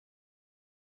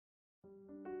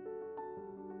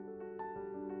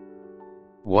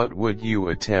What would you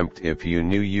attempt if you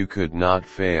knew you could not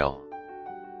fail?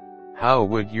 How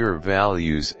would your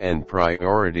values and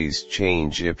priorities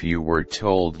change if you were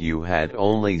told you had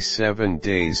only 7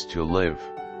 days to live?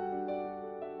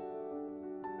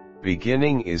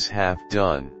 Beginning is half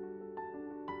done.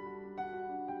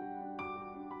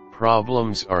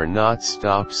 Problems are not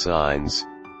stop signs,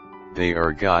 they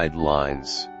are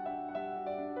guidelines.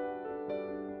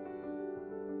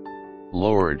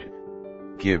 Lord,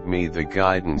 give me the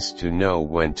guidance to know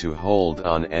when to hold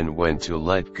on and when to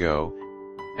let go,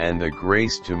 and the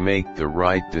grace to make the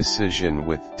right decision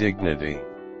with dignity.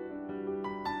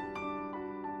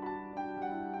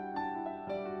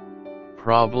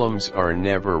 Problems are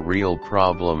never real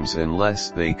problems unless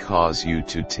they cause you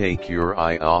to take your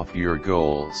eye off your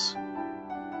goals.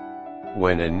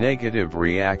 When a negative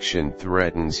reaction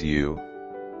threatens you,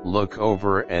 look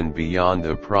over and beyond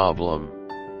the problem.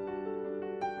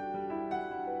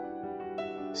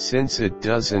 Since it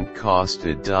doesn't cost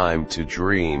a dime to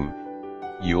dream,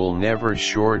 you'll never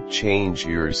shortchange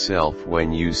yourself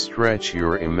when you stretch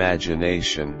your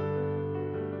imagination.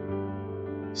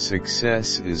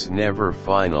 Success is never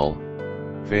final,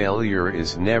 failure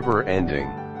is never ending.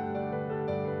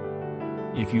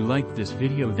 If you liked this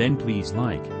video, then please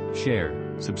like, share,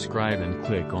 subscribe and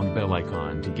click on bell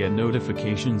icon to get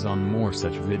notifications on more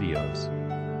such videos.